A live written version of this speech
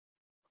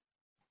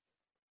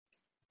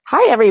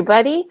Hi,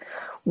 everybody.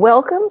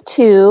 Welcome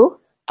to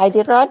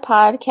Iditarod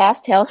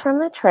Podcast, Tales from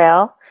the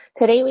Trail.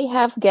 Today we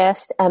have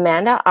guest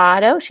Amanda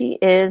Otto. She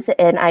is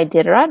an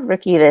Iditarod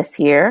rookie this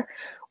year.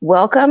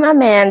 Welcome,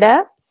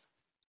 Amanda.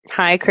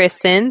 Hi,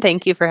 Kristen.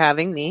 Thank you for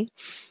having me.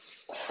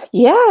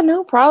 Yeah,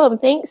 no problem.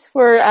 Thanks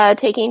for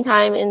taking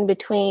time in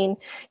between,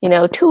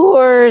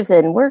 tours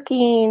and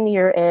working.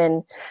 You're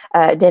in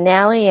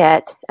Denali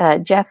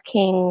at Jeff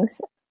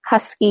King's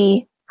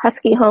Husky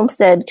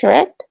Homestead,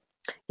 correct?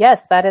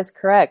 Yes, that is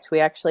correct.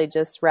 We actually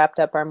just wrapped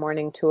up our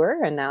morning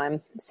tour, and now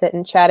I'm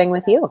sitting chatting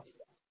with you.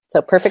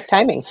 So perfect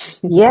timing.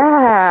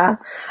 Yeah.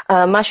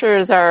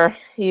 Mushers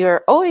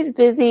you're always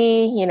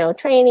busy,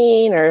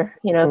 training or,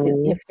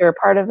 if you're a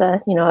part of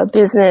a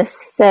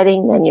business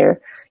setting, then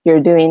you're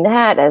doing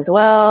that as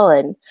well.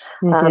 And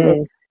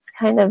it's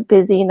kind of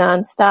busy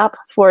nonstop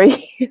for you.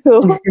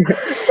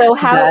 So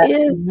how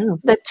is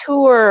the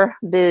tour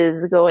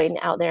biz going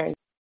out there?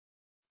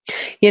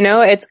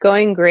 It's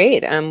going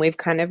great. We've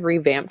kind of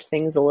revamped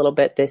things a little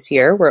bit this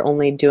year. We're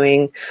only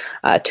doing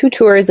 2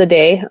 tours a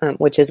day,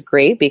 which is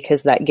great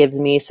because that gives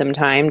me some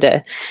time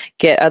to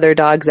get other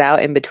dogs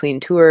out in between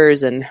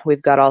tours. And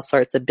we've got all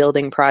sorts of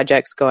building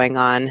projects going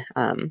on.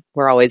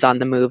 We're always on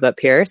the move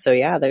up here. So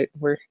yeah,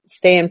 we're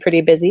staying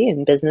pretty busy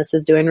and business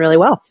is doing really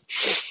well.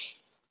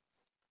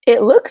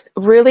 It looked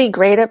really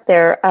great up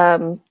there.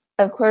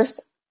 Of course,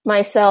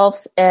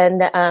 myself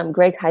and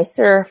Greg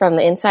Heiser from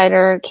the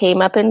Insider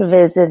came up and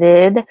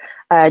visited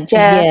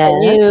Jeff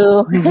and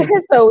you.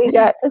 So we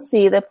got to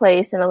see the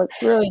place and it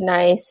looks really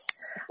nice.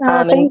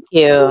 Thank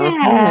you.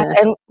 Yeah.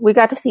 And we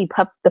got to see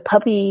the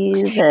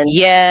puppies. And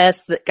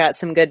yes, got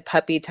some good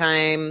puppy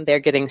time. They're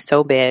getting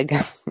so big.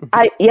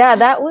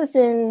 That was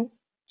in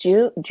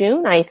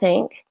June, I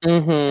think.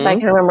 If I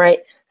can remember right.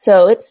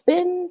 So it's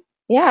been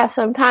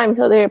some time.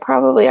 So they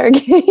probably are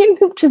getting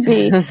to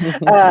be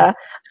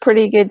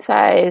pretty good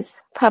size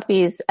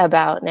puppies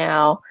about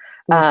now.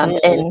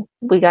 And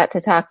we got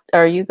to talk,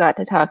 or you got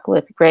to talk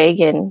with Greg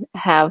and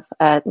have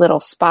a little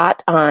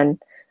spot on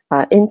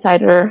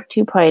Insider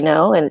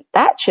 2.0. And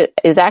that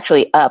is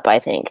actually up, I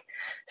think.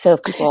 So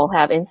if people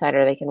have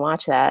Insider, they can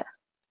watch that.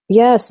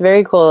 Yes,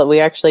 very cool.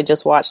 We actually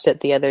just watched it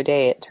the other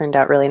day. It turned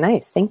out really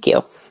nice. Thank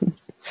you.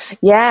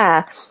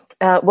 Yeah.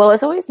 Well,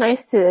 it's always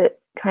nice to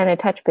kind of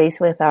touch base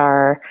with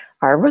our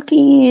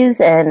rookies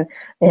and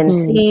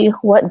see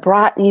what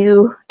brought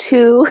you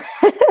to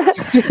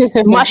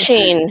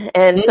mushing.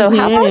 And so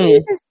how about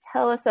you just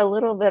tell us a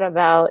little bit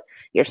about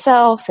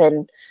yourself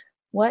and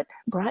what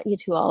brought you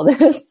to all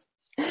this?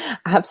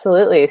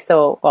 Absolutely.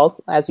 So,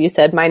 well, as you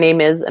said, my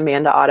name is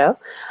Amanda Otto.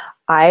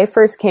 I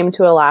first came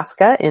to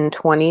Alaska in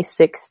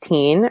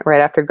 2016,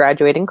 right after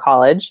graduating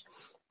college.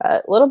 A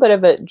little bit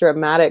of a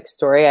dramatic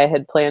story. I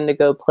had planned to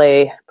go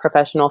play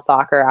professional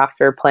soccer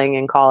after playing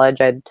in college.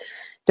 I'd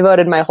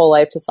devoted my whole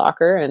life to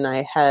soccer, and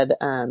I had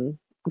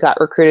got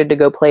recruited to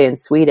go play in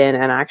Sweden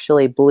and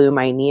actually blew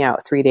my knee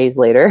out 3 days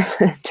later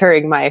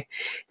during my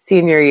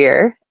senior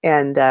year.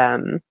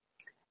 And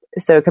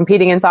so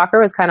competing in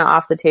soccer was kind of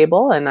off the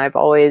table, and I've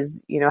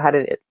always, had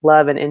a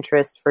love and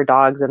interest for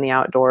dogs and the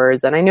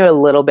outdoors. And I knew a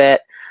little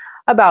bit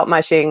about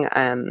mushing,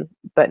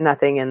 but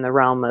nothing in the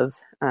realm of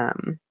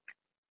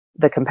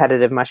the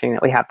competitive mushing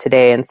that we have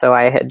today. And so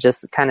I had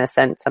just kind of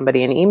sent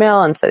somebody an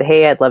email and said,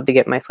 hey, I'd love to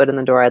get my foot in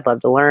the door. I'd love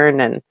to learn.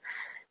 And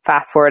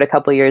fast forward a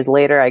couple of years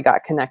later, I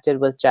got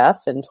connected with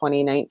Jeff in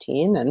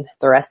 2019, and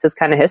the rest is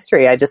kind of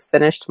history. I just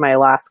finished my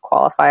last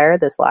qualifier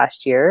this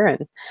last year,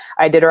 and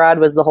Iditarod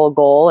was the whole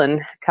goal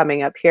and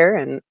coming up here.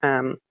 And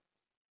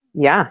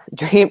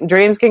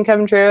dreams can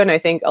come true. And I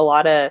think a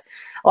lot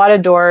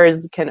of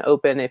doors can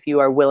open if you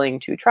are willing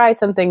to try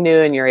something new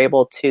and you're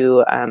able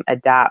to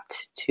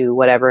adapt to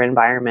whatever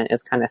environment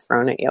is kind of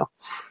thrown at you.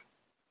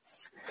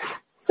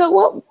 So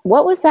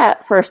what was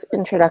that first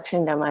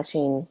introduction to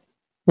mushing?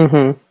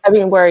 I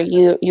mean, where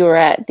you were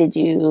at, did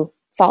you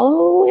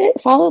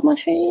follow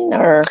mushing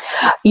or?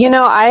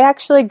 I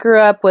actually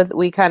grew up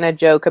we kind of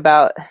joke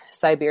about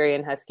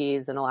Siberian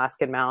Huskies and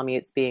Alaskan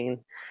Malamutes being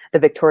the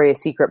Victoria's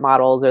Secret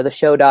models or the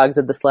show dogs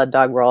of the sled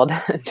dog world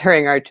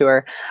during our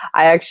tour.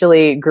 I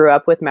actually grew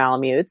up with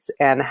Malamutes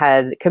and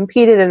had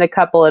competed in a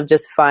couple of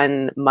just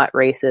fun mutt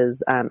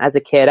races as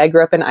a kid. I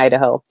grew up in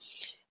Idaho,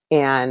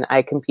 and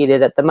I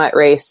competed at the mutt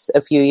race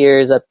a few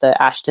years at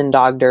the Ashton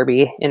Dog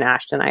Derby in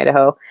Ashton,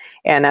 Idaho.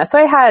 And so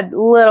I had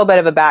a little bit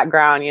of a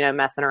background,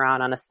 messing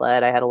around on a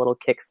sled. I had a little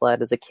kick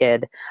sled as a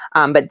kid,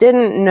 but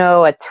didn't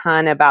know a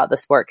ton about the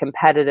sport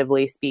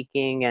competitively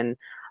speaking, and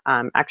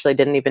actually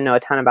didn't even know a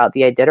ton about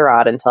the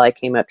Iditarod until I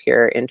came up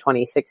here in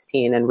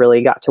 2016 and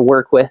really got to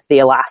work with the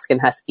Alaskan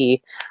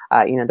Husky,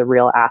 the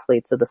real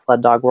athletes of the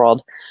sled dog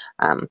world.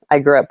 I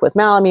grew up with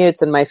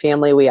Malamutes, and my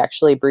family, we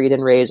actually breed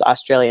and raise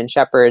Australian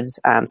Shepherds.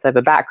 So I have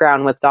a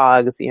background with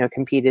dogs,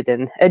 competed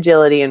in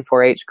agility and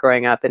 4-H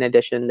growing up in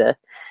addition to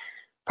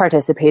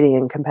participating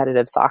in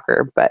competitive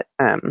soccer. But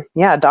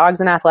dogs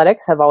and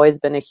athletics have always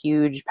been a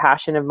huge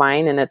passion of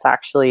mine, and it's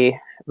actually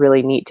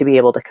really neat to be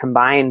able to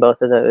combine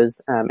both of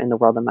those in the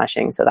world of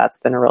mushing. So that's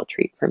been a real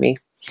treat for me.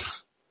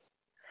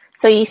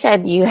 So you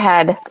said you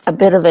had a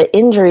bit of an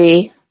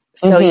injury,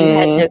 so you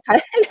had to kind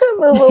of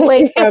move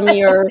away from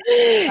your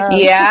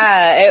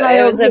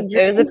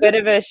it was a bit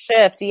of a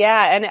shift.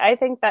 Yeah, and I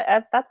think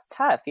that's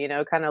tough,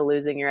 kind of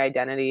losing your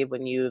identity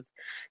when you've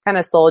kind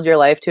of sold your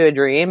life to a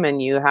dream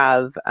and you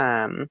have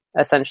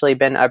essentially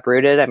been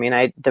uprooted. I mean,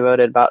 I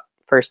devoted about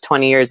first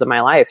 20 years of my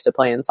life to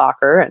playing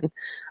soccer, and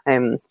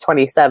I'm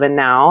 27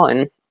 now,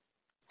 and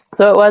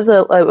so it was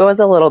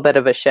a little bit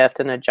of a shift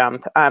and a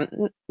jump.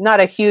 Not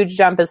a huge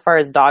jump as far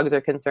as dogs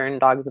are concerned.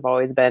 Dogs have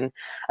always been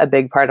a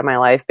big part of my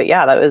life. But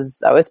yeah, that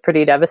was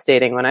pretty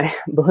devastating when I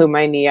blew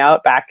my knee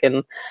out back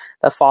in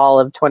the fall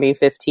of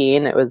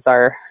 2015. I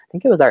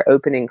think it was our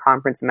opening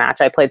conference match.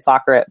 I played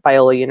soccer at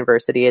Biola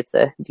University. It's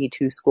a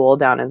D2 school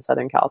down in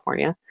Southern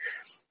California.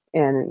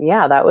 And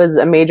yeah, that was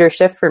a major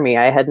shift for me.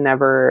 I had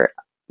never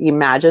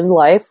imagined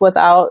life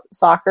without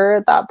soccer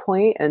at that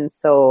point. And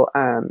so,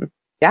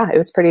 yeah, it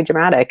was pretty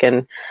dramatic.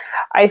 And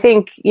I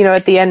think,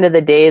 at the end of the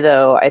day,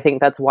 though, I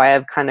think that's why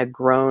I've kind of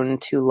grown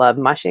to love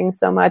mushing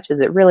so much, is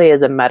it really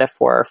is a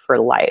metaphor for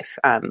life.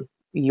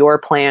 Your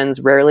plans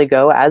rarely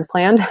go as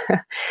planned,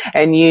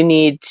 and you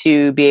need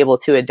to be able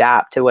to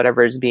adapt to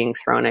whatever is being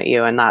thrown at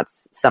you. And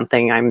that's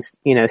something I'm,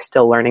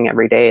 still learning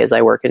every day as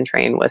I work and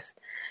train with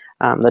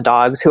the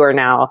dogs who are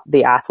now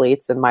the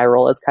athletes, and my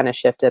role has kind of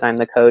shifted. I'm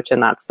the coach,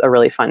 and that's a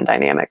really fun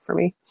dynamic for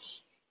me.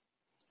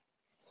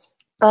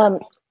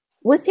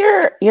 With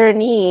your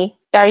knee,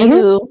 are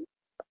you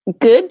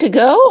good to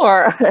go,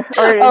 or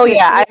oh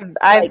yeah,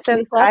 I've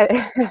since I've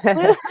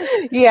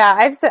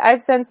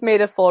since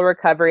made a full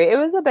recovery. It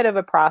was a bit of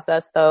a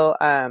process though.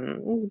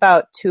 It was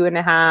about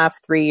 2.5,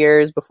 3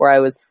 years before I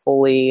was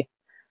fully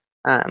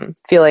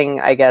feeling,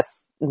 I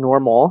guess,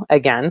 normal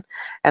again.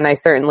 And I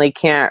certainly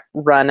can't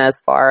run as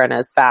far and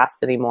as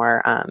fast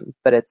anymore.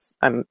 But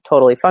I'm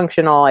totally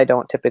functional. I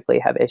don't typically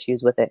have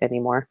issues with it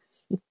anymore.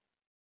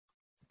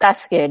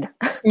 That's good.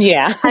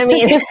 Yeah. I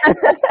mean,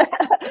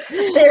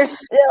 there's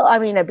still,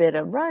 a bit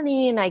of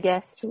running, I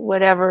guess,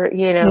 whatever,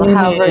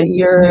 however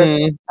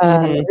your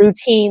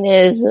routine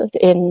is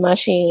in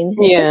mushing.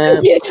 Yeah.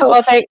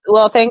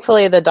 Well,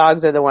 thankfully the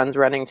dogs are the ones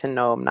running to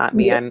Nome, not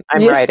me. I'm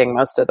riding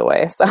most of the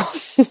way. So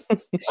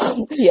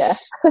yeah.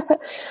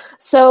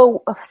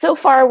 So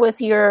far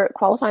with your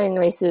qualifying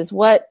races,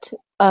 what,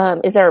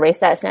 is there a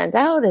race that stands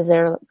out?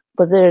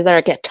 Was there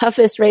like a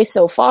toughest race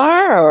so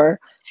far, or?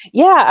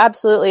 Yeah,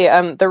 absolutely.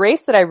 The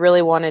race that I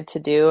really wanted to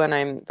do, and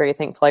I'm very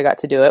thankful I got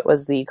to do it,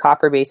 was the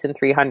Copper Basin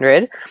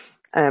 300.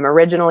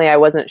 Originally, I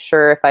wasn't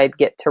sure if I'd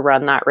get to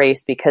run that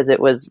race because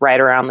it was right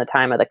around the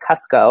time of the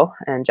Cusco,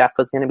 and Jeff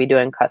was going to be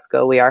doing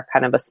Cusco. We are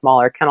kind of a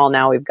smaller kennel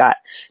now. We've got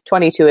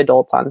 22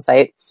 adults on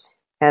site.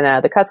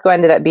 And the Cusco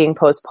ended up being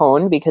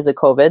postponed because of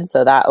COVID,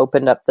 so that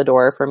opened up the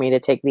door for me to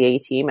take the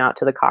A-team out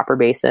to the Copper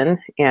Basin,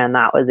 and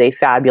that was a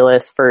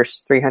fabulous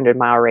first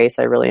 300-mile race.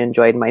 I really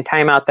enjoyed my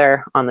time out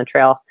there on the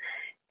trail.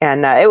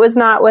 And it was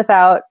not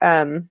without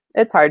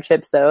its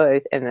hardships, though.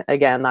 And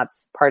again,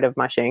 that's part of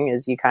mushing,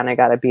 is you kind of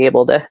got to be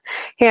able to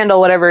handle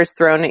whatever's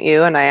thrown at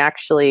you. And I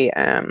actually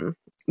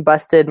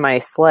busted my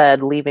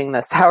sled leaving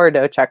the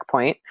sourdough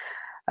checkpoint.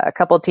 A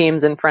couple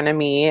teams in front of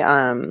me,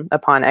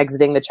 upon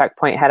exiting the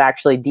checkpoint, had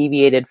actually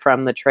deviated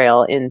from the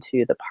trail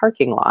into the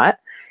parking lot.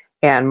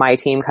 And my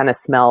team kind of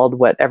smelled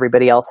what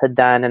everybody else had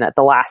done. And at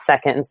the last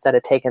second, instead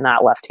of taking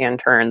that left-hand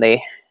turn,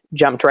 they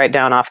jumped right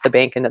down off the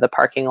bank into the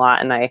parking lot.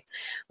 And I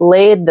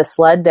laid the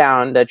sled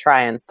down to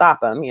try and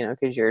stop them,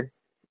 because your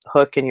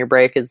hook and your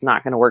brake is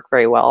not going to work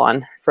very well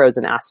on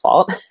frozen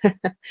asphalt.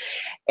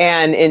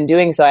 And in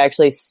doing so, I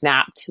actually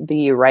snapped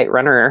the right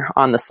runner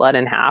on the sled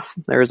in half.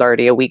 There was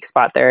already a weak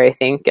spot there, I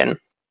think. And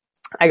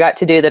I got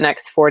to do the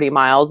next 40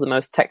 miles, the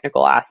most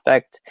technical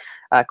aspect,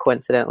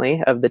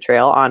 coincidentally, of the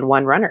trail on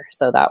one runner.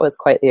 So that was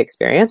quite the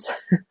experience.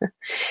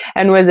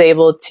 And was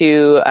able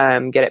to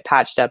get it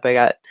patched up. I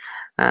got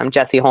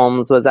Jesse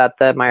Holmes was at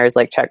the Myers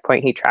Lake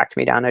checkpoint. He tracked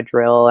me down a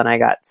drill, and I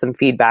got some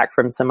feedback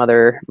from some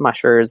other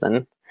mushers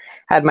and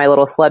had my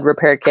little sled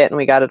repair kit, and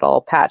we got it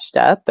all patched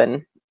up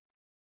and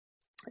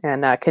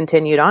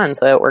continued on.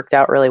 So it worked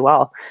out really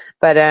well.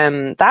 But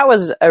that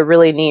was a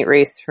really neat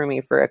race for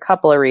me for a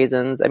couple of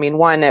reasons. I mean,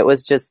 one, it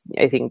was just,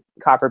 I think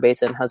Copper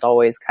Basin has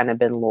always kind of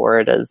been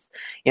lauded as,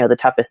 the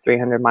toughest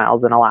 300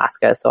 miles in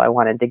Alaska. So I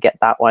wanted to get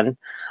that one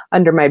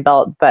under my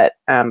belt. But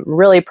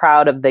really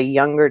proud of the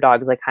younger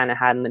dogs I kind of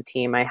had in the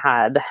team. I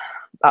had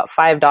about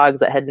 5 dogs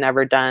that had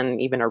never done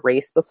even a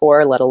race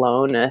before, let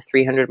alone a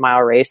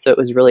 300-mile race. So it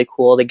was really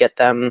cool to get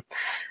them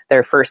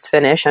their first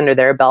finish under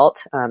their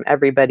belt.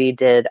 Everybody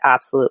did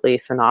absolutely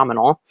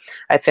phenomenal.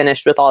 I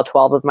finished with all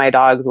 12 of my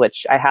dogs,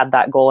 which I had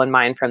that goal in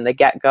mind from the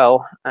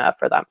get-go.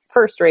 For that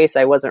first race,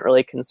 I wasn't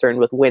really concerned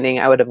with winning.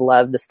 I would have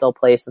loved to still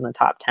place in the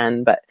top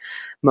 10, but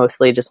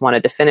mostly just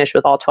wanted to finish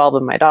with all 12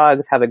 of my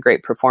dogs, have a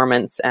great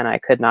performance, and I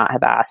could not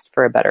have asked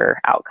for a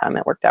better outcome.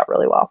 It worked out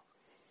really well.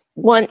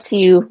 once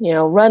you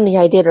run the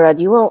Iditarod,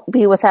 you won't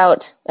be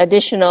without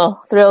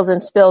additional thrills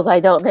and spills, I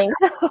don't think.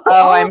 So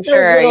I'm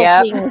sure.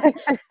 Yep. Things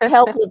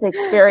help with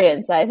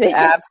experience, I think.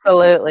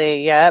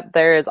 Absolutely. Yep.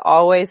 There is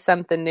always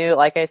something new.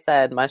 Like I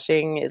said,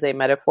 mushing is a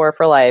metaphor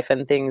for life,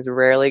 and things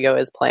rarely go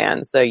as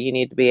planned. So you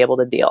need to be able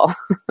to deal.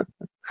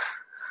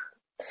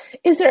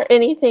 Is there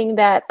anything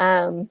that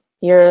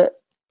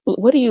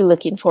what are you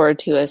looking forward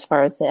to as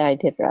far as the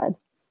Iditarod?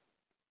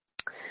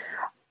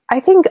 I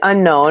think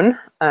unknown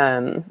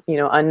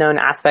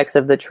aspects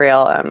of the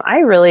trail. I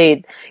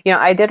really,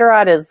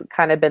 Iditarod has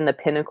kind of been the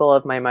pinnacle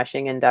of my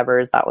mushing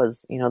endeavors. That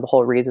was, the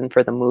whole reason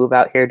for the move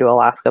out here to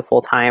Alaska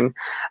full time.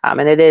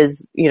 And it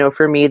is,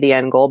 for me, the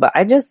end goal, but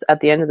I just,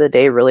 at the end of the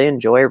day, really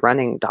enjoy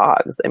running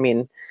dogs. I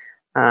mean,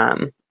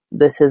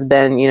 this has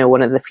been,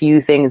 one of the few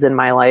things in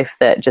my life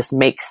that just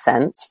makes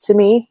sense to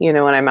me. When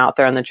I'm out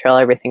there on the trail,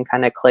 everything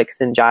kind of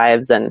clicks and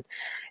jives, and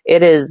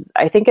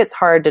I think it's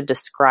hard to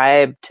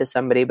describe to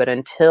somebody, but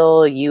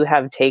until you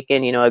have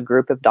taken, a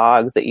group of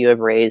dogs that you have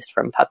raised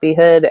from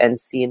puppyhood and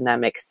seen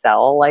them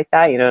excel like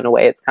that, in a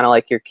way it's kind of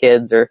like your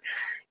kids or,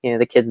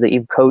 the kids that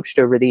you've coached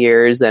over the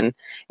years. And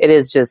it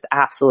is just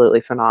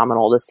absolutely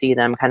phenomenal to see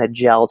them kind of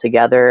gel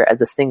together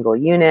as a single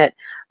unit,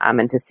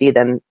 and to see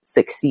them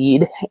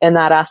succeed in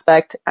that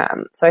aspect.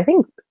 So I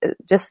think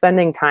just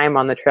spending time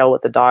on the trail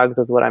with the dogs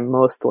is what I'm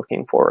most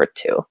looking forward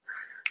to.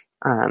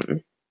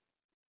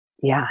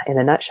 Yeah, in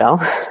a nutshell.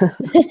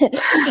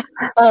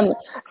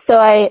 So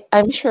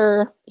I'm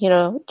sure,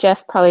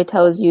 Jeff probably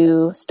tells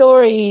you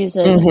stories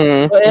and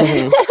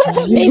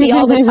maybe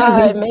all the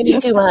time, maybe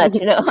too much,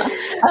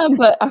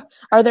 but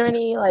are there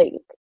any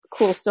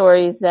cool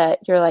stories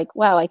that you're like,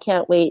 wow, I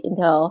can't wait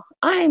until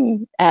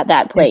I'm at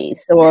that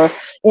place or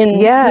in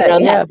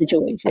that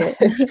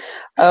situation?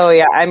 Oh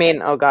yeah. I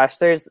mean, oh gosh,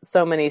 there's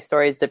so many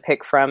stories to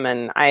pick from,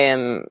 and I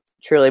am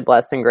truly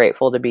blessed and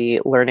grateful to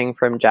be learning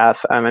from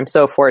Jeff. I'm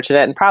so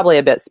fortunate and probably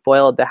a bit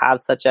spoiled to have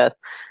such a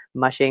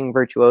mushing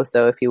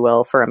virtuoso, if you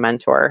will, for a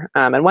mentor.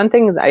 And one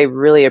thing I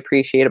really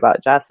appreciate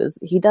about Jeff is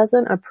he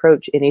doesn't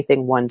approach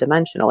anything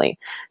one-dimensionally.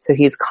 So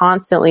he's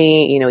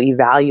constantly,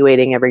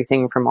 evaluating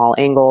everything from all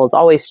angles,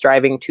 always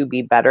striving to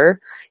be better,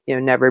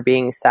 never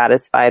being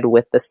satisfied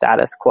with the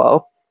status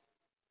quo.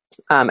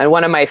 And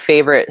one of my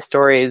favorite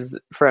stories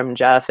from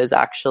Jeff is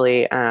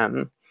actually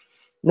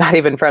not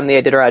even from the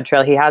Iditarod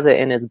Trail. He has it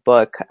in his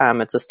book.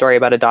 It's a story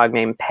about a dog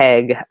named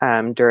Peg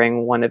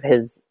during one of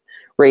his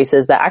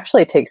races that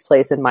actually takes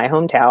place in my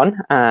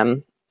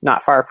hometown,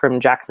 not far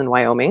from Jackson,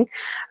 Wyoming,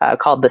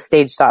 called the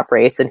Stage Stop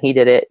Race. And he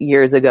did it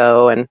years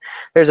ago. And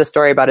there's a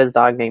story about his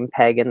dog named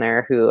Peg in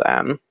there who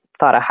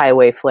thought a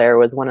highway flare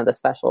was one of the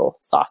special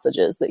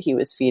sausages that he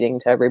was feeding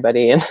to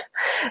everybody. And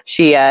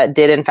she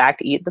did, in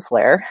fact, eat the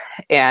flare.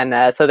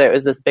 And so there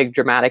was this big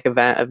dramatic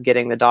event of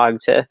getting the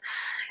dog to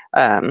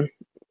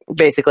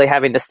basically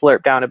having to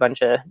slurp down a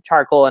bunch of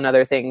charcoal and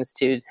other things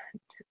to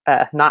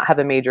not have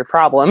a major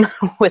problem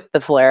with the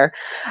flare.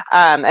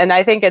 And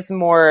I think it's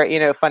more,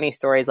 funny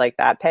stories like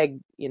that. Peg,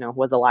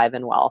 was alive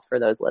and well, for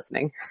those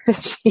listening.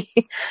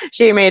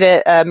 she made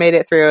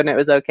it through, and it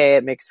was okay.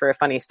 It makes for a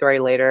funny story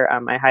later.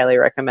 I highly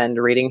recommend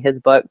reading his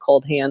book,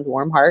 Cold Hands,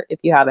 Warm Heart, if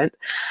you haven't.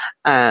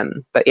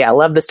 But yeah, I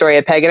love the story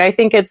of Peg. And I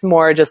think it's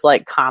more just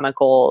like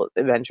comical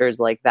adventures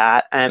like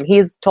that.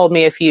 He's told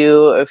me a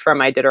few from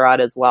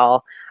Iditarod as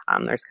well.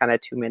 There's kind of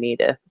too many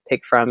to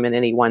pick from in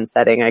any one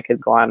setting. I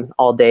could go on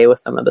all day with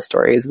some of the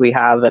stories we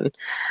have.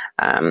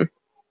 And,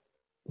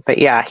 but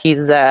yeah,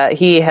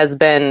 he has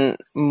been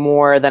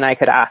more than I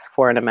could ask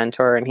for in a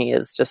mentor, and he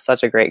is just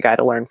such a great guy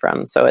to learn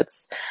from. So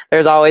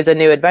there's always a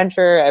new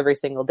adventure every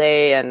single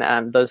day.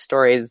 And, those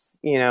stories,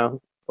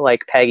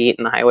 like Peg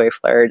eating the highway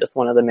flare, are just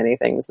one of the many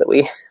things that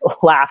we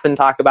laugh and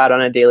talk about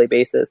on a daily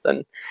basis.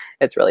 And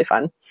it's really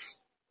fun.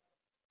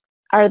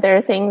 Are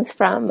there things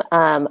from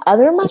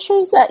other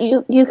mushers that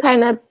you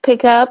kind of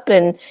pick up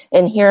and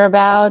hear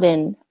about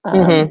and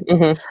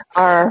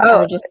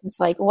are just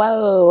like,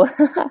 whoa?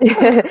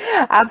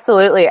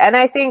 Absolutely. And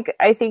I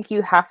think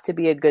you have to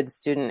be a good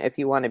student if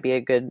you want to be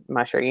a good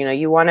musher.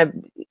 You want to,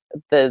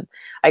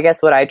 I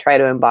guess what I try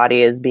to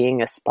embody is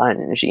being a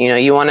sponge.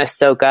 You want to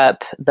soak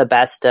up the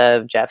best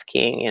of Jeff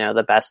King,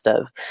 the best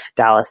of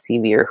Dallas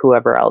Seavey or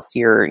whoever else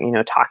you're,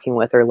 talking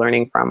with or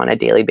learning from on a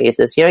daily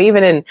basis.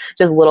 Even in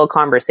just little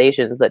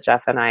conversations that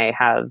Jeff and I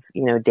have,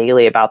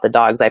 daily about the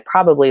dogs, I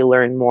probably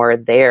learn more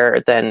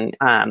there than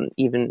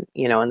even,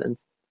 and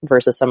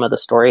versus some of the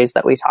stories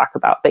that we talk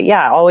about. But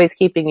yeah, always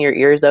keeping your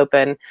ears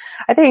open.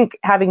 I think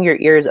having your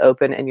ears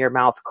open and your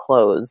mouth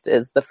closed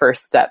is the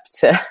first step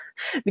to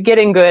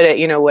getting good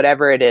at,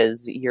 whatever it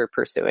is you're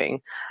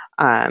pursuing.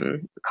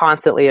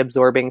 Constantly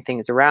absorbing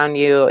things around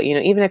you,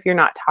 even if you're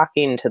not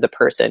talking to the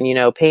person,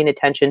 paying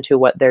attention to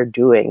what they're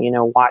doing,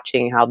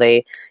 watching how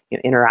they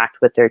interact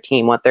with their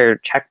team, what their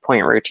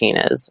checkpoint routine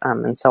is,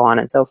 and so on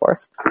and so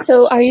forth.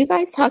 So are you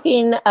guys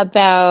talking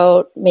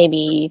about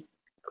maybe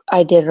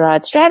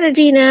Iditarod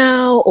strategy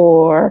now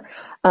or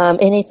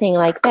anything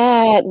like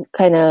that,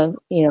 kind of,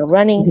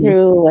 running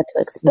through what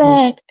to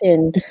expect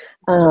and,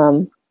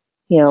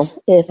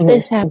 if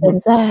this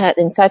happens, that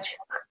and such?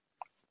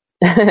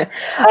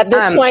 At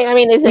this point, I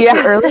mean, is it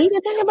too early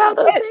to think about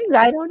those things?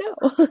 I don't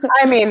know.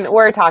 I mean,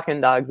 we're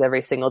talking dogs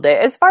every single day.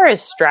 As far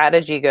as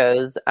strategy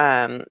goes,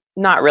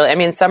 not really. I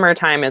mean,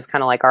 summertime is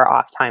kind of like our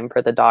off time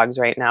for the dogs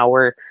right now.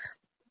 We're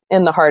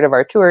in the heart of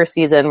our tour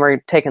season. We're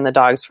taking the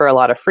dogs for a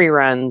lot of free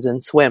runs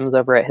and swims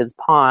over at his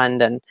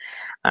pond, and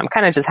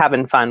kind of just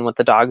having fun with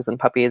the dogs and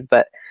puppies.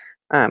 But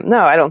no,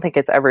 I don't think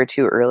it's ever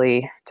too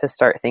early to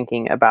start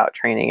thinking about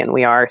training. And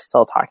we are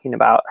still talking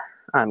about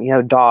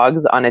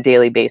dogs on a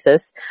daily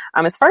basis.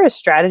 As far as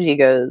strategy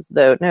goes,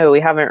 though, no, we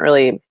haven't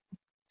really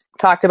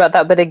talked about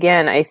that. But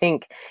again,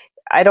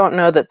 I don't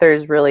know that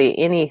there's really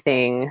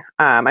anything.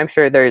 I'm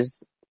sure there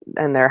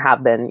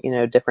have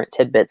been, different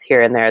tidbits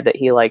here and there that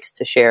he likes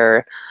to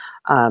share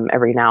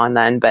every now and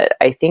then. But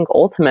I think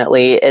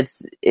ultimately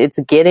it's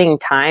getting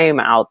time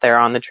out there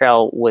on the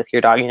trail with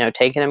your dog,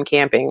 taking him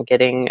camping,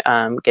 getting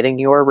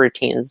your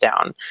routines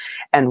down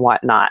and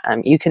whatnot.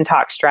 You can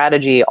talk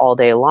strategy all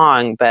day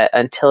long, but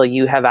until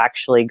you have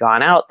actually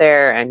gone out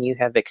there and you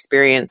have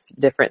experienced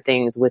different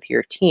things with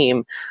your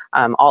team,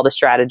 all the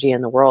strategy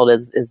in the world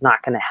is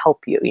not going to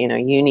help you.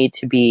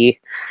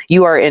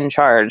 You are in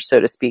charge, so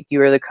to speak.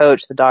 You are the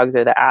coach, the dogs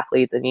are the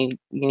athletes, and you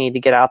need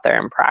to get out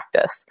there and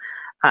practice.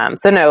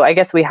 So no, I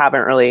guess we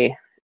haven't really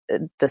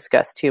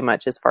discussed too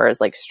much as far as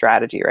like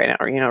strategy right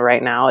now.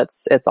 Right now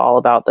it's all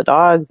about the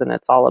dogs, and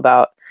it's all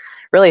about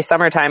really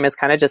summertime is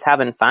kind of just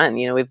having fun.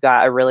 We've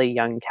got a really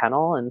young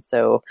kennel, and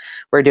so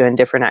we're doing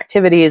different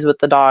activities with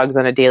the dogs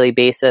on a daily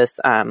basis,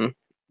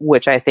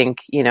 which I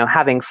think,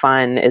 having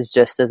fun is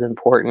just as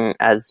important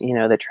as,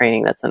 the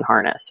training that's in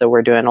harness. So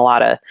we're doing a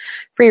lot of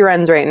free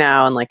runs right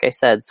now. And like I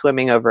said,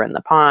 swimming over in the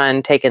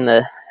pond, taking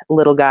the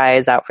little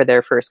guys out for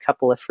their first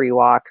couple of free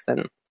walks,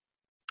 and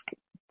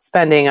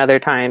spending other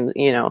time,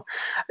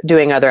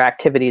 doing other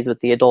activities with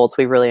the adults.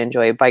 We really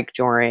enjoy bike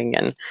joring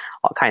and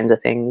all kinds of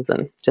things,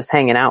 and just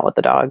hanging out with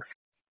the dogs.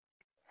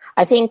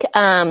 I think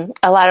a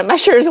lot of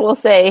mushers will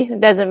say it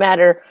doesn't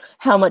matter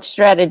how much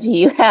strategy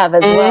you have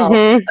as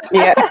well.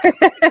 Yeah.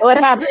 What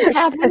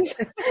happens.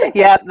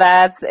 Yeah,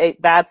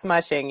 that's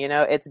mushing.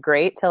 It's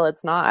great till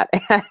it's not.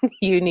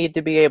 You need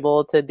to be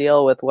able to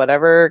deal with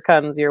whatever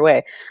comes your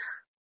way.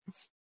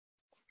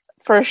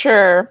 For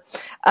sure.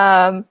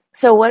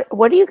 So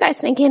what are you guys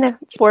thinking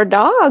for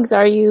dogs?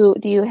 Do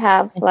you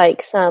have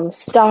like some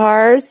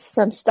star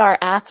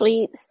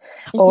athletes,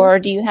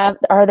 or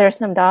are there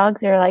some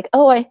dogs you're like,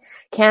 oh, I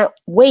can't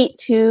wait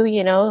to,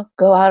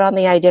 go out on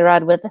the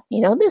Iditarod with,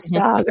 this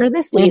dog or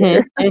this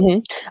leader?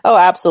 Oh,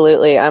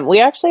 absolutely.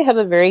 We actually have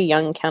a very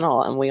young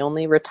kennel, and we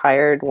only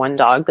retired one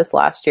dog this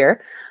last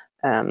year.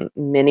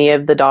 Many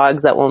of the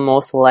dogs that will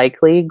most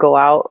likely go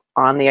out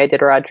on the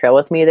Iditarod Trail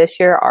with me this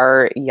year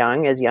are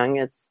young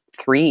as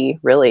 3,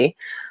 really.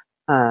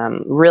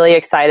 Really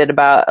excited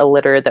about a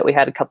litter that we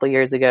had a couple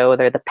years ago.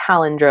 They're the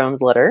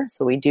palindromes litter.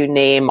 So we do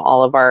name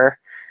all of our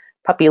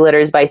puppy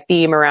litters by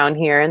theme around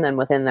here, and then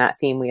within that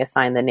theme we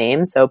assign the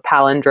name. So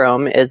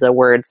palindrome is a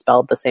word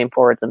spelled the same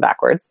forwards and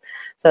backwards.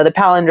 So the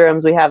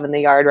palindromes we have in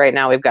the yard right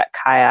now, we've got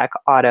Kayak,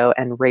 Otto,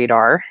 and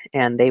Radar,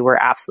 and they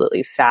were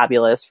absolutely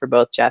fabulous for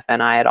both Jeff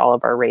and I at all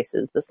of our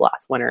races this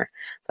last winter.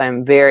 So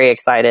I'm very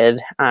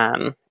excited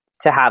to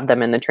have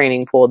them in the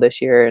training pool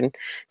this year and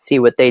see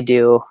what they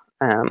do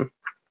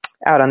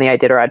out on the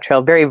Iditarod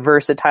Trail. Very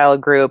versatile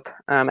group.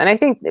 And I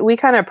think we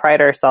kind of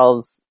pride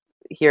ourselves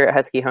here at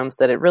Husky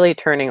Homestead at really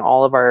turning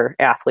all of our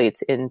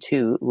athletes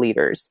into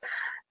leaders.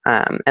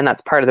 And that's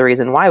part of the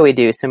reason why we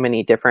do so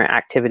many different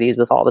activities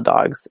with all the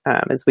dogs,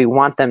 is we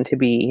want them to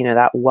be,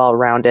 that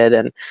well-rounded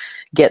and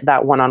get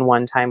that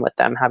one-on-one time with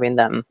them, having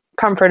them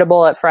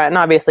comfortable at front. And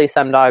obviously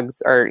some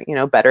dogs are,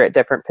 better at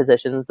different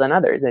positions than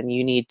others. And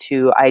you need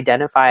to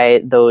identify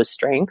those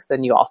strengths,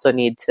 and you also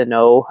need to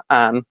know,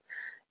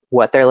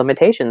 what their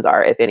limitations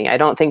are, if any. I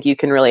don't think you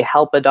can really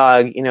help a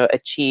dog,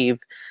 achieve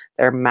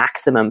their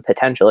maximum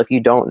potential if you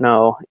don't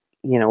know,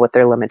 what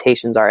their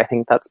limitations are. I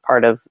think that's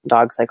part of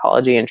dog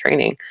psychology and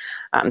training.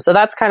 So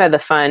that's kind of the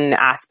fun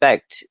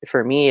aspect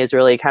for me, is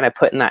really kind of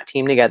putting that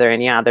team together.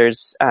 And yeah,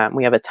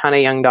 we have a ton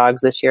of young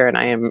dogs this year, and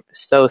I am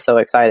so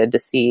excited to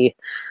see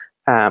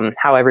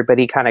how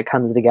everybody kind of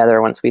comes together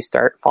once we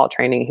start fall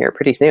training here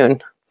pretty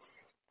soon.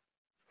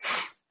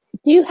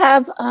 Do you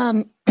have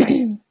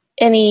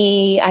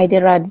any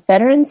Iditarod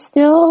veterans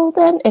still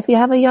then, if you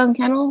have a young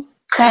kennel?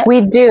 We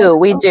do.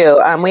 We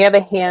have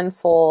a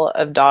handful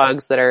of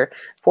dogs that are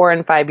 4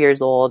 and 5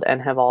 years old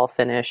and have all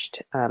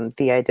finished the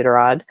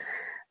Iditarod.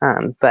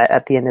 But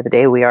at the end of the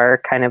day, we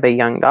are kind of a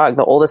young dog.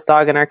 The oldest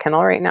dog in our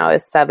kennel right now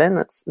is 7.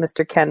 That's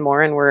Mr. Ken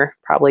Moore, and we're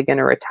probably going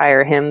to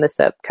retire him this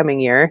upcoming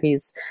year.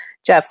 He's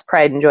Jeff's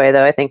pride and joy,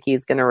 though. I think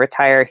he's going to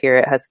retire here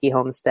at Husky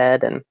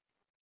Homestead and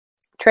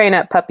train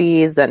up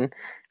puppies and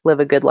live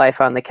a good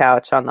life on the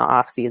couch on the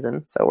off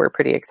season. So we're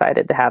pretty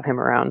excited to have him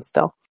around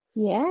still.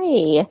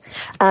 Yay.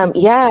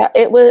 Yeah,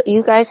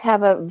 you guys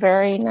have a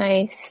very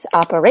nice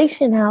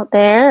operation out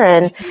there,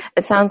 and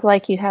it sounds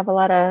like you have a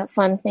lot of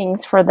fun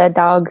things for the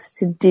dogs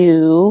to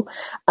do.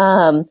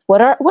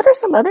 What are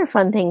some other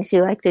fun things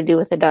you like to do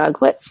with the dog?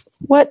 What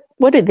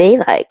do they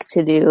like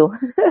to do?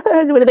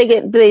 What do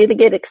they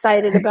get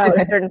excited about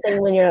a certain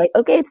thing when you're like,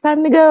 okay, it's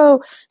time to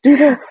go do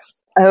this?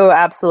 Oh,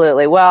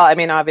 absolutely. Well, I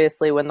mean,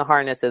 obviously when the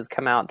harnesses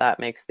come out, that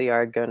makes the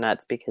yard go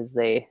nuts because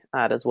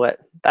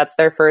that's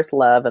their first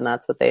love and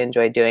that's what they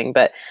enjoy doing.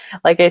 But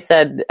like I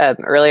said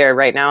earlier,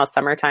 right now,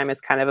 summertime is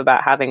kind of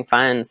about having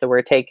fun. So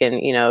we're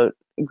taking,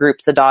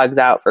 groups of dogs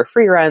out for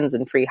free runs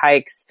and free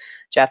hikes.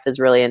 Jeff is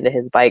really into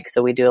his bike,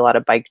 so we do a lot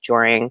of bike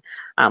joring.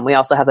 We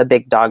also have a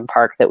big dog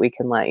park that we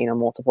can let,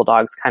 multiple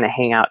dogs kind of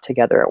hang out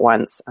together at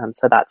once.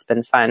 So that's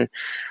been fun.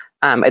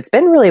 It's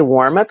been really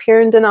warm up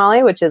here in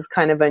Denali, which is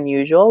kind of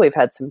unusual. We've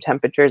had some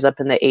temperatures up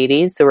in the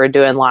 80s, so we're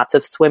doing lots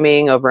of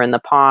swimming over in the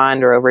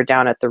pond or over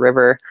down at the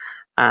river.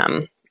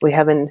 We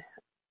have an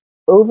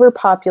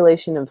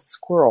overpopulation of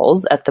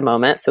squirrels at the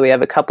moment, so we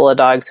have a couple of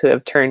dogs who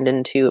have turned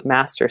into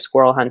master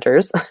squirrel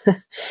hunters.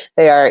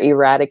 They are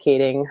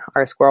eradicating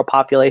our squirrel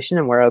population,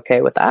 and we're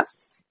okay with that.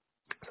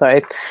 So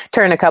I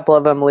turn a couple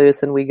of them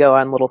loose, and we go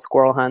on little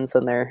squirrel hunts,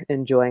 and they're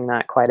enjoying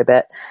that quite a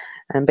bit.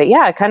 But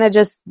yeah, kind of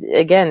just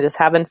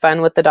having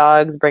fun with the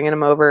dogs, bringing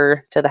them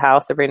over to the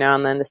house every now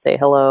and then to say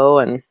hello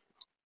and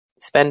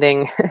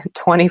spending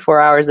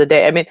 24 hours a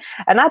day. I mean,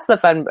 and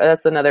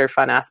that's another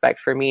fun aspect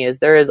for me is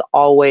there is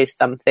always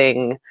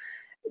something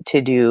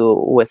to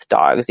do with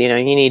dogs. You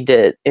need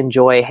to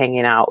enjoy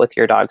hanging out with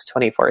your dogs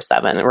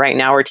 24/7. Right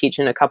now we're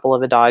teaching a couple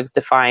of the dogs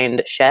to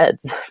find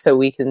sheds so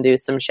we can do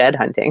some shed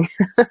hunting,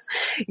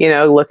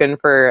 looking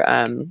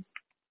for,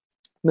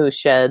 moose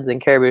sheds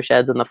and caribou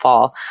sheds in the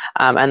fall.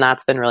 And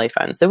that's been really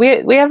fun. So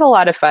we have a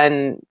lot of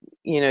fun,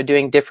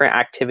 doing different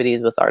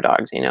activities with our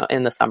dogs,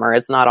 in the summer.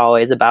 It's not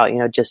always about,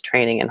 just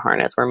training in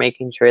harness. We're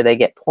making sure they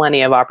get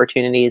plenty of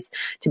opportunities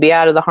to be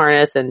out of the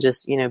harness and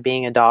just,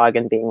 being a dog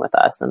and being with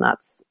us. And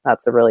that's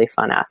a really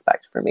fun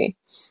aspect for me.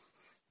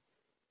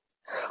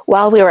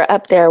 While we were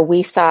up there,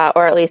 we saw,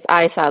 or at least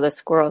I saw the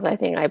squirrels. I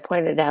think I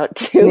pointed out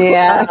to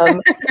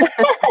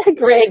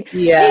Greg.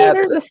 Yeah. Hey,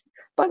 there's a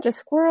bunch of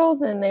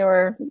squirrels, and they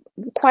were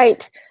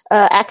quite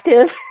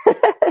active.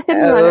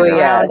 Oh,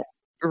 yes.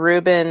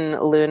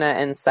 Ruben, Luna,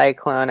 and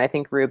Cyclone. I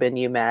think Ruben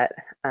you met.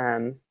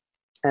 And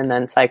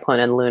then Cyclone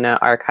and Luna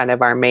are kind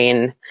of our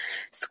main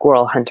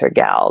squirrel hunter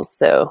gals.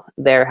 So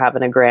they're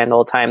having a grand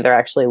old time. They're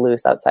actually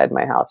loose outside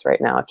my house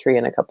right now,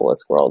 treeing a couple of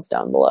squirrels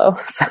down below.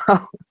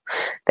 So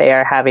they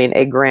are having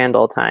a grand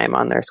old time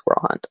on their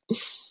squirrel hunt.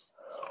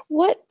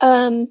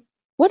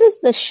 What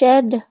is the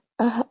shed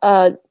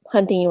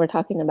hunting you were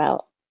talking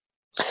about?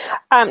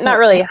 Not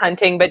really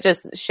hunting, but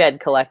just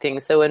shed collecting.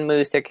 So when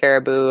moose or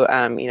caribou,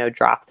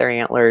 drop their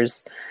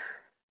antlers,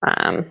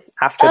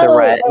 after the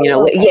rut,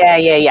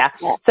 okay. Yeah.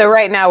 So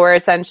right now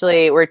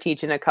we're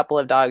teaching a couple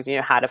of dogs,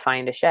 how to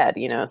find a shed,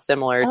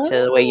 similar to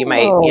the way you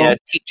might,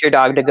 teach your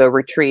dog to go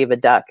retrieve a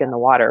duck in the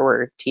water.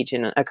 We're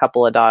teaching a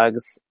couple of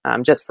dogs,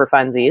 just for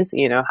funsies,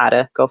 how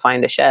to go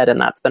find a shed. And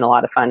that's been a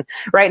lot of fun.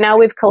 Right now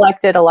we've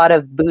collected a lot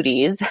of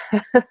booties,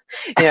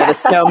 the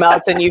snow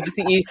melts and you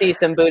see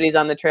some booties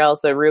on the trail.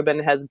 So Ruben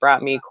has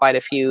brought me quite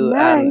a few,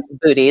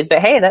 booties, but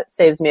hey, that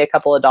saves me a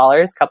couple of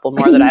dollars, couple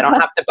more that I don't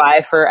have to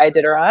buy for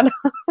Iditarod.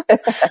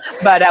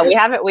 But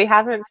we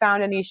haven't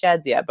found any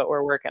sheds yet, but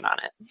we're working on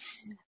it.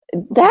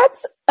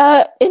 That's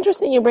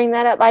interesting you bring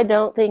that up. I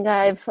don't think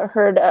I've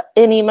heard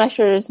any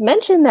mushers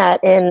mention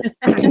that in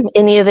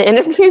any of the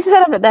interviews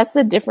that I've. That's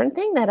a different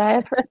thing that I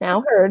have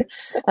now heard.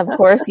 Of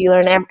course, you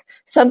learn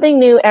something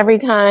new every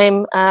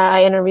time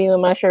I interview a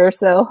musher,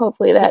 so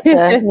hopefully that's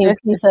a new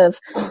piece of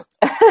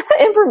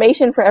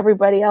information for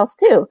everybody else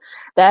too.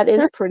 That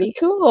is pretty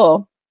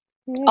cool.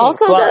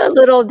 Also, the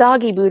little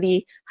doggy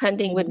booty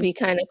hunting would be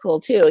kind of cool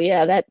too.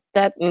 Yeah,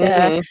 that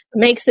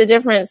makes a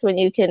difference when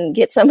you can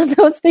get some of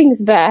those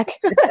things back.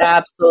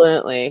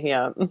 Absolutely,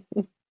 yeah.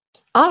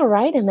 All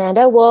right,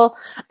 Amanda. Well,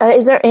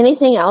 is there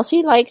anything else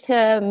you'd like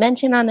to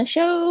mention on the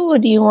show? Or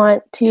do you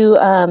want to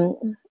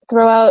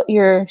throw out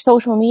your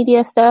social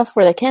media stuff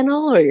for the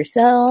kennel or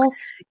yourself?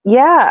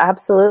 Yeah,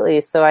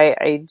 absolutely. So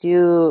I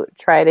do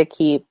try to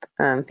keep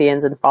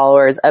fans and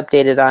followers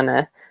updated on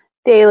a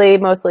daily,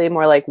 mostly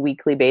more like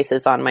weekly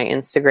basis on my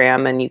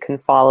Instagram, and you can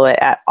follow it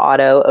at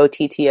Otto,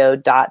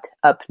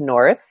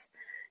 OTTO.upnorth,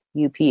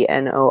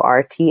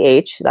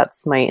 UPNORTH.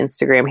 That's my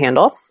Instagram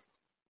handle.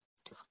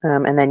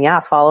 And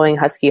then, following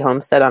Husky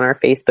Homestead on our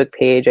Facebook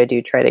page. I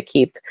do try to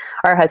keep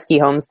our Husky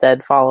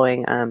Homestead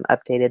following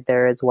updated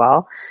there as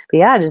well.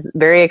 But just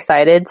very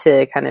excited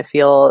to kind of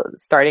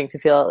starting to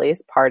feel at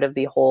least part of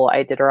the whole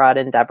Iditarod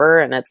endeavor.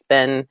 And it's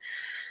been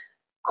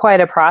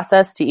quite a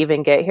process to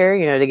even get here,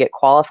 to get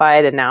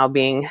qualified, and now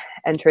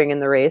entering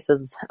in the race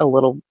is a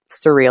little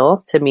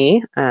surreal to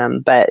me.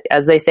 But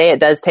as they say,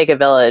 it does take a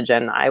village,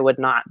 and I would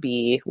not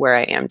be where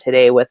I am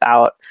today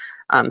without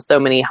so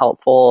many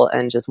helpful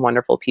and just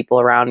wonderful people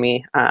around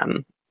me.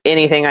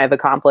 anything I've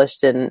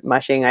accomplished in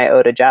mushing, I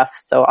owe to Jeff.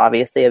 So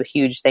obviously a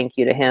huge thank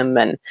you to him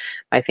and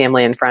my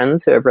family and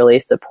friends who have really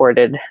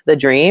supported the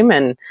dream.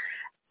 And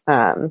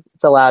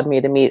it's allowed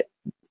me to meet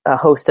a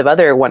host of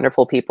other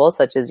wonderful people,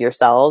 such as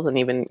yourselves and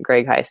even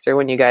Greg Heister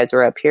when you guys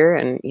were up here.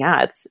 And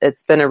yeah,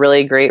 it's been a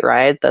really great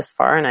ride thus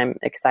far, and I'm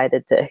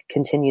excited to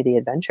continue the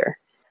adventure.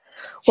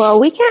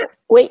 Well, we can't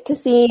wait to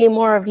see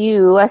more of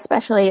you,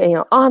 especially,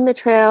 on the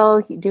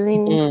trail,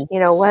 doing,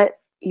 what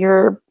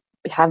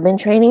have been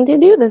training to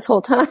do this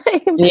whole time.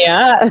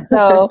 Yeah.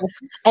 So,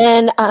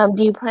 and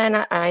do you plan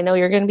on, I know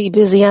you're going to be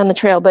busy on the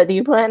trail, but do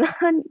you plan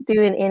on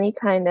doing any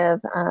kind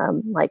of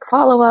like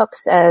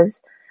follow-ups as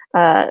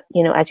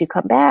you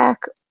come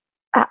back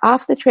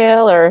off the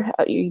trail, or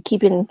are you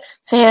keeping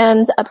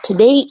fans up to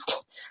date,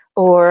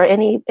 or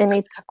any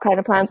kind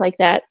of plans like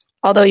that?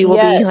 Although you will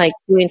be like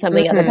doing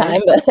something at the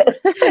time,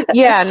 but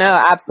yeah, no,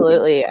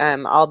 absolutely.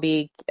 I'll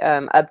be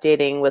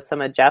updating with some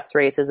of Jeff's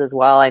races as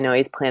well. I know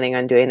he's planning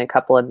on doing a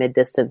couple of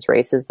mid-distance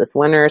races this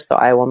winter, so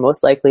I will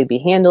most likely be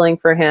handling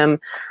for him.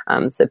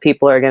 So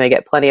people are going to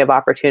get plenty of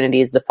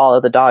opportunities to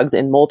follow the dogs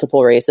in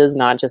multiple races,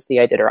 not just the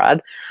Iditarod.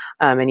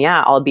 And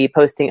yeah, I'll be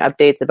posting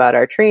updates about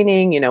our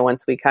training,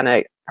 once we kind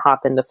of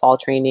hop into fall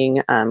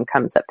training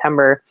come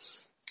September.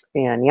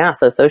 And yeah,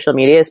 so social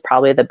media is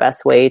probably the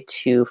best way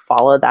to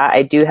follow that.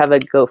 I do have a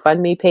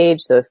GoFundMe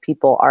page, so if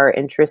people are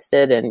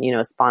interested in,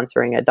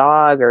 sponsoring a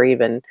dog or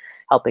even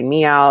helping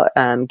me out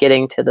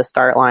getting to the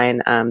start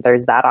line,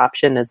 there's that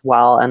option as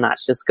well. And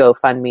that's just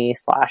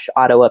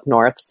GoFundMe/Otto Up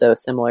North, so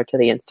similar to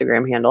the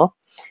Instagram handle.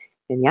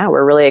 And yeah,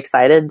 we're really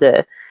excited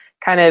to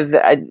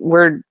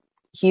we're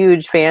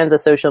huge fans of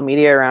social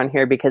media around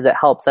here because it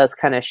helps us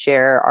kind of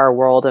share our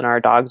world and our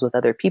dogs with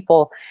other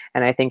people.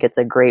 And I think it's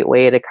a great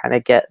way to kind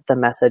of get the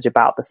message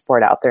about the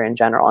sport out there in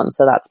general. And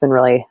so that's been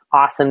really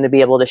awesome to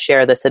be able to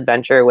share this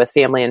adventure with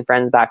family and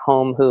friends back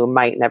home who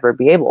might never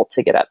be able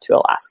to get up to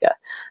Alaska.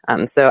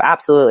 So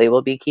absolutely,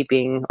 I'll be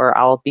keeping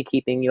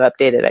you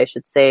updated, I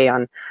should say,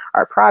 on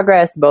our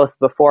progress, both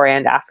before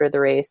and after the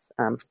race.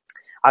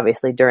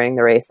 Obviously during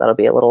the race, that'll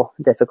be a little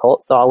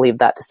difficult, so I'll leave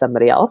that to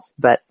somebody else,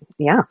 but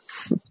yeah.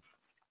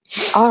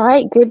 All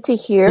right, good to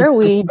hear.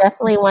 We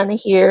definitely want to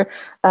hear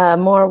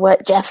more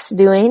what Jeff's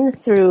doing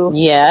through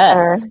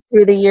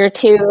the year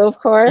too, of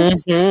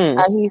course.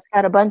 He's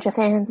got a bunch of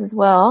fans as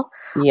well.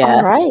 Yes.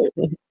 All right.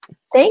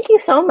 Thank you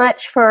so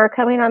much for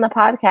coming on the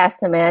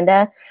podcast,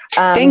 Amanda.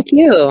 Thank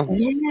you.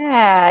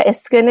 Yeah,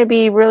 it's going to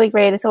be really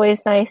great. It's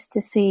always nice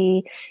to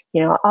see,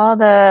 all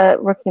the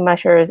rookie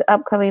mushers,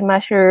 upcoming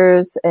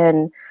mushers,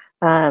 and,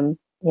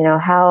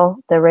 how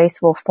the race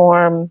will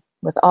form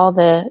with all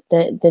the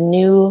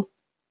new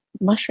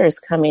mushers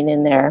coming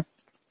in there.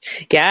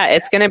 Yeah,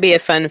 it's going to be a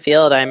fun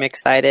field. I'm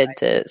excited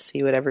to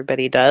see what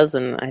everybody does,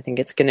 and I think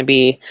it's going to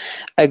be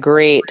a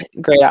great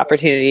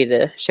opportunity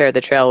to share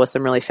the trail with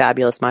some really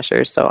fabulous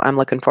mushers, so I'm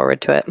looking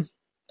forward to it.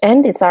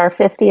 And it's our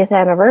 50th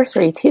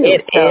anniversary too.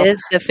 It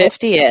is the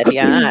 50th,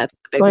 yeah, it's a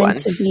big one.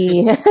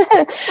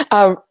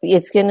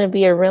 It's going to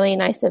be a really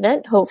nice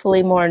event,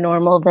 hopefully more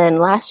normal than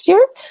last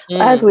year,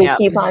 as we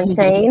keep on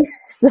saying.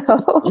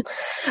 So,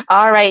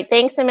 all right.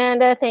 Thanks,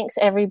 Amanda. Thanks,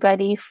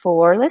 everybody,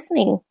 for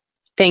listening.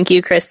 Thank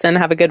you, Kristen.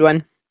 Have a good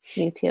one.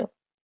 You too.